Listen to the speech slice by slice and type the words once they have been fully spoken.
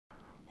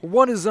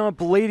What is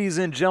up, ladies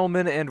and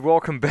gentlemen, and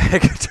welcome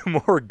back to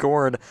more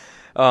GORN.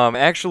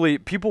 Actually,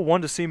 people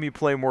wanted to see me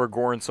play more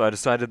GORN, so I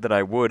decided that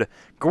I would.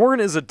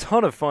 GORN is a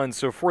ton of fun,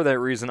 so for that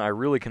reason, I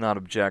really cannot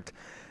object.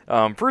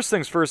 First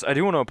things first, I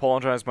do want to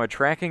apologize. My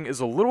tracking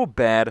is a little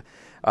bad,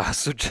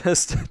 so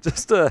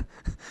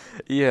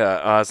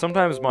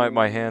sometimes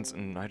my hands,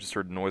 and I just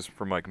heard a noise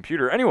from my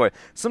computer. Anyway,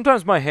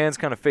 sometimes my hands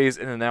kind of phase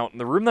in and out, and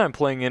the room that I'm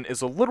playing in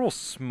is a little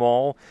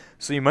small,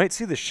 so you might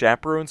see the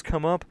chaperones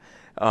come up,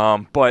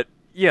 but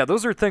yeah,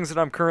 those are things that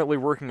I'm currently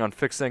working on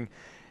fixing.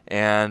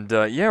 And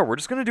yeah, we're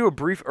just going to do a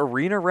brief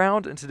arena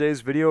round in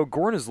today's video.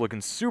 GORN is looking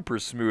super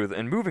smooth,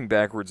 and moving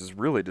backwards is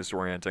really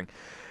disorienting.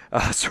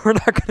 So we're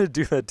not going to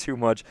do that too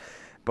much.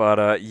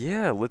 But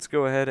yeah, let's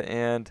go ahead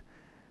and...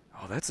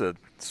 Oh, that's a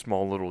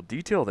small little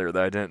detail there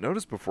that I didn't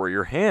notice before.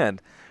 Your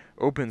hand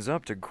opens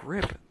up to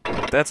grip.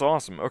 That's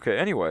awesome. Okay,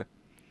 anyway.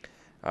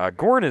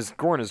 GORN is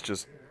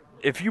just...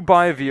 If you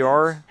buy a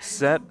VR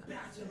set...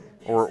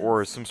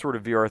 Or some sort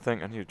of VR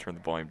thing. I need to turn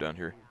the volume down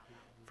here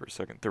for a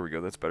second. There we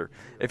go. That's better.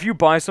 If you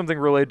buy something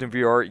related to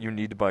VR, you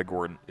need to buy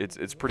GORN.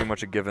 It's pretty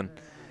much a given.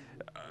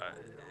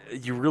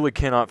 You really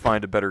cannot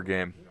find a better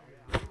game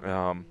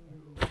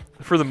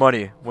for the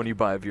money when you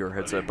buy a VR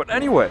headset. But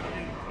anyway,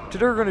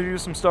 today we're going to do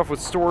some stuff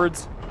with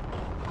swords.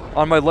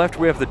 On my left,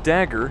 we have the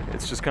dagger.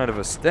 It's just kind of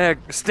a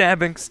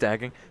stabbing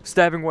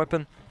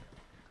weapon.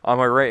 On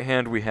my right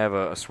hand, we have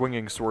a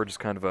swinging sword, just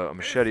kind of a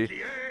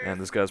machete.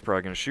 And this guy's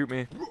probably going to shoot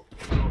me.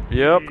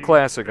 Yep,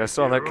 classic. I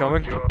saw that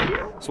coming.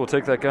 So we'll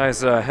take that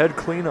guy's head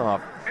clean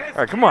off.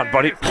 Alright, come on,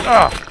 buddy.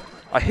 Ah!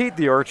 I hate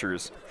the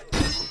archers.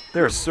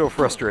 They're so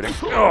frustrating.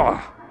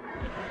 Ah!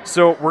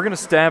 So we're going to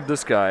stab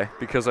this guy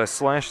because I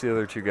slashed the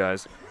other two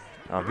guys.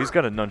 He's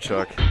got a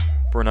nunchuck.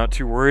 We're not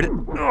too worried.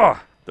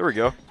 Ah! There we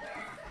go.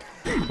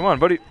 Come on,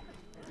 buddy.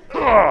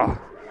 Ah!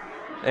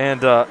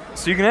 And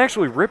so you can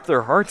actually rip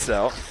their hearts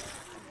out.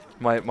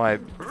 My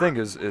thing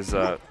is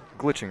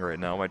glitching right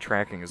now. My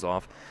tracking is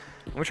off.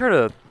 I'm going to try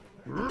to...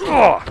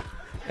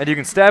 And you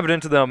can stab it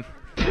into them,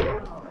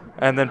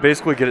 and then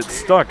basically get it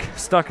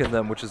stuck in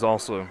them, which is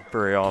also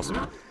very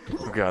awesome.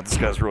 Oh god, this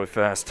guy's really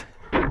fast.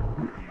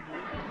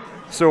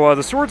 So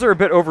the swords are a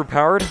bit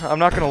overpowered, I'm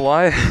not gonna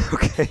lie.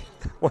 Okay,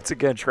 once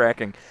again,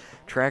 tracking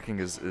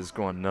is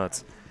going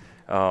nuts.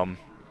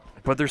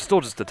 But they're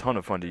still just a ton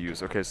of fun to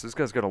use. Okay, so this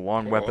guy's got a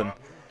long weapon.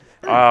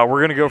 We're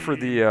gonna go for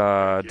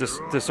the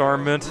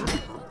disarmament.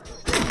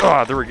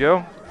 There we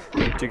go.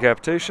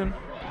 Decapitation.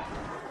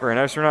 Very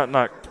nice. Or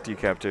not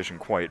decapitation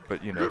quite,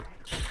 but you know.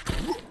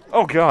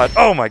 Oh god.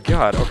 Oh my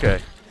god. Okay.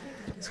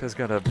 This guy's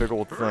got a big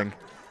old thing.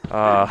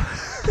 Oh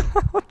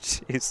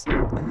jeez.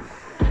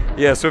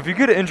 Yeah, so if you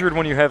get injured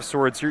when you have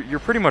swords, you're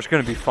pretty much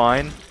going to be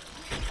fine.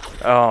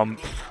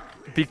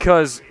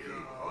 Because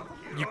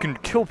you can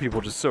kill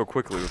people just so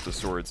quickly with the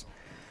swords.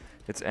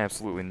 It's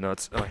absolutely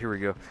nuts. Oh, here we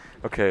go.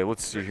 Okay,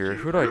 let's see here.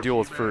 Who do I deal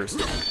with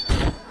first?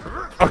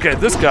 Okay,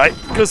 this guy,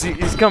 because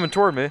he's coming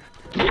toward me.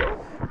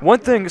 One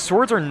thing,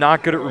 swords are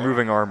not good at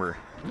removing armor.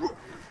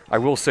 I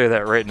will say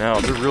that right now.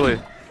 They're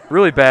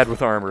really bad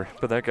with armor,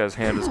 but that guy's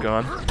hand is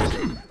gone.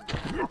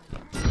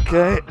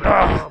 Okay.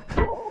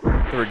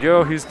 There we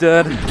go, he's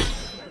dead.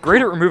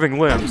 Great at removing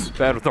limbs,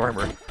 bad with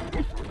armor.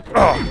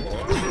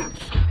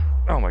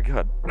 Oh my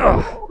god.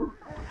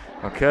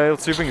 Okay,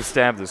 let's see if we can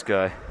stab this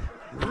guy.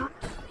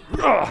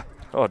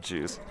 Oh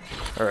jeez.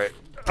 Alright.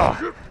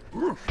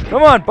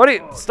 Come on, buddy!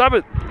 Stop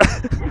it!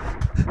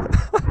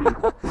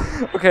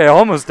 Okay, I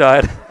almost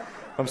died.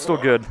 I'm still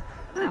good.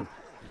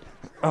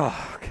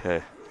 Oh,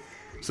 okay.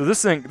 So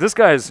this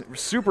guy is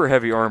super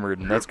heavy armored,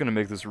 and that's gonna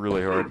make this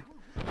really hard.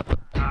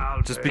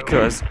 Just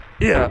because.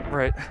 Yeah,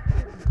 right.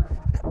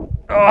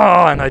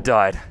 Oh, and I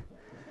died.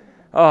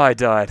 Oh, I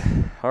died.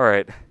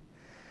 Alright.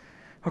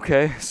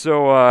 Okay,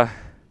 so,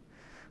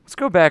 let's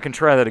go back and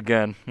try that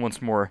again,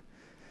 once more.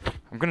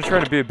 I'm gonna try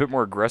to be a bit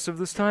more aggressive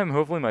this time.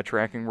 Hopefully my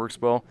tracking works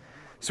well.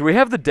 So we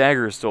have the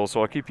dagger still,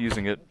 so I'll keep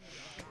using it.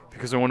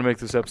 Because I want to make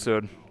this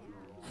episode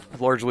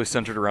largely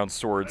centered around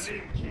swords.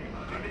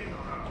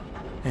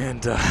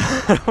 And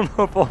I don't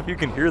know if all of you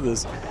can hear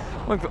this.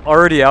 I'm like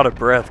already out of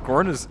breath.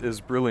 GORN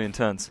is really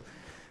intense.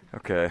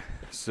 Okay,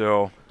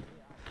 so...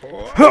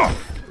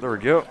 There we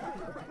go.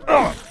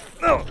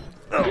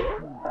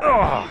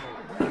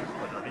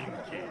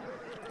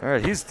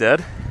 Alright, he's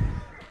dead.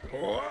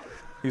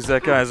 Use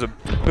that guy as a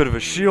bit of a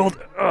shield.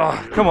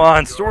 Come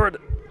on, sword!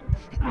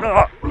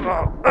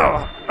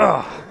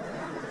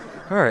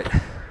 Alright.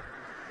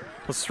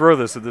 Let's throw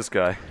this at this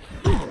guy.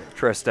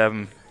 Try to stab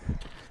him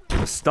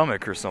in the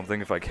stomach or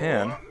something if I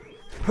can.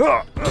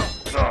 There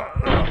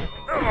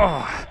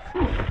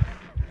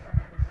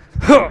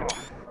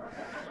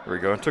we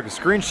go. I took a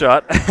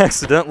screenshot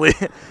accidentally.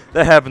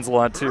 That happens a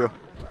lot too.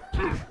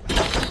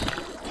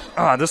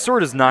 This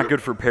sword is not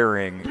good for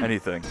parrying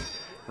anything,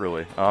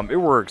 really. It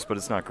works, but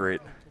it's not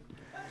great.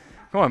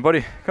 Come on,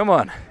 buddy. Come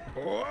on.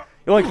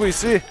 You like what you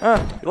see?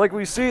 Huh? You like what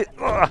you see?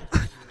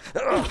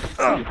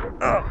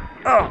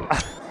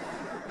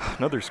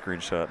 Another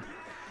screenshot.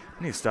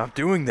 I need to stop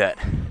doing that.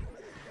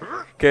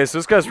 Okay, so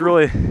this guy's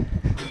really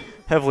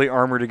heavily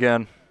armored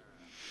again.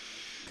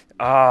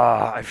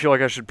 I feel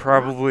like I should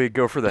probably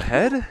go for the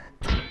head.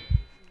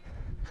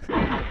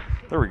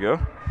 There we go.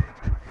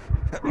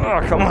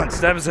 Oh, come on,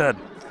 stab his head.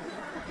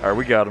 Alright,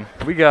 we got him.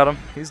 We got him.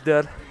 He's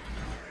dead.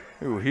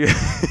 Ooh,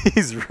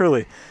 he's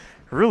really,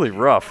 really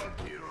rough.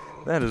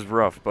 That is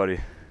rough, buddy.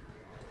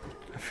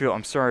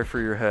 I'm sorry for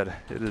your head.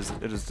 It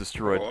is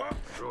destroyed.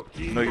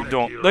 No, you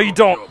don't. No, you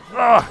don't.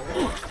 Ah!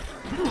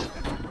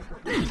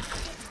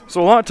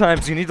 So a lot of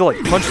times you need to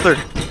like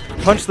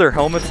punch their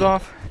helmets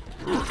off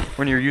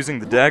when you're using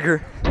the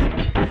dagger,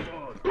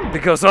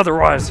 because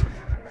otherwise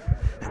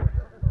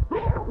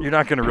you're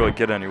not gonna really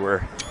get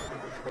anywhere.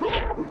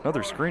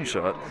 Another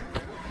screenshot.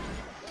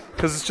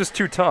 Because it's just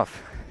too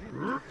tough.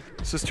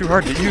 It's just too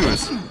hard to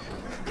use.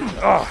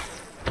 Ah!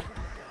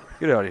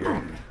 Get out of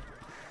here.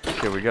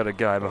 Okay, we got a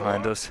guy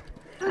behind us.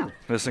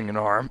 Missing an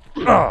arm.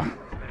 Ah!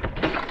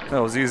 That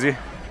was easy.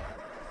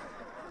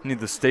 Need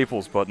the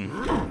staples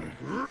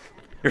button.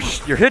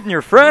 You're hitting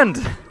your friend!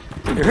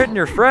 You're hitting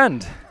your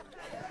friend!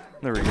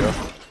 There we go.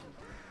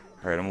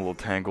 Alright, I'm a little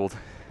tangled.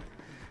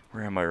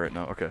 Where am I right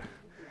now? Okay.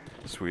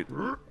 Sweet.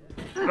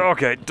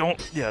 Okay, don't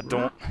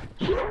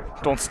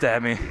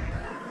stab me.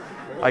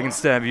 I can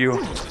stab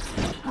you.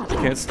 You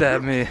can't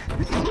stab me.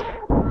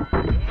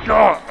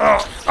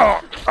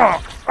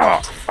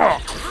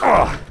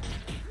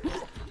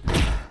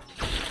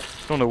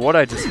 Don't know what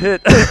I just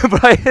hit,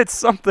 but I hit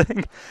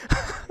something.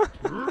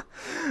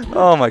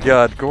 Oh my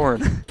god,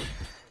 GORN.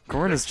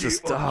 GORN is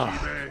just,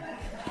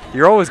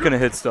 you're always gonna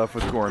hit stuff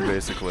with GORN,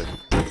 basically.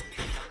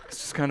 It's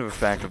just kind of a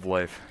fact of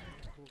life.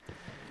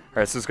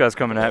 Alright, so this guy's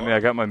coming at me. I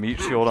got my meat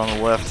shield on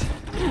the left.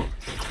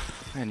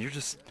 Man, you're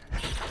just...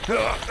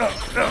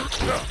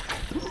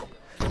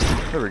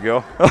 There we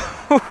go.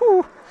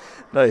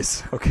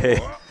 Nice. Okay.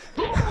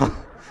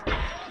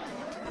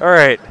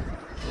 Alright.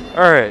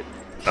 Alright.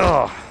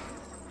 Oh.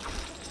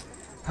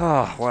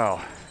 Oh,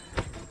 wow.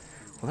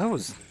 Well, that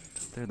was...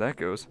 There that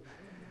goes.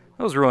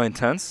 That was really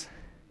intense.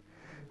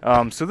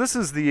 So this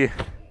is the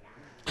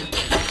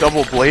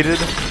double-bladed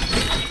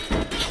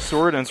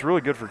sword, and it's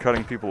really good for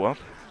cutting people up.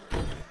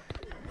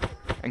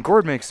 And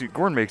GORN makes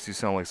you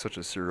sound like such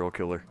a serial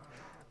killer.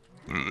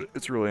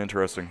 It's really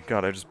interesting.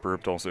 God, I just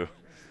burped also.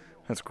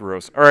 That's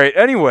gross. Alright,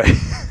 anyway.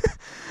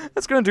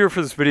 That's gonna do it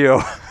for this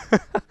video.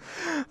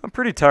 I'm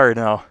pretty tired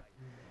now.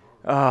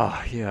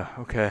 Yeah,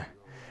 okay.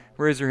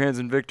 Raise your hands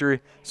in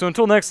victory. So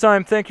until next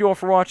time, thank you all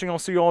for watching. I'll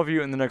see all of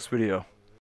you in the next video.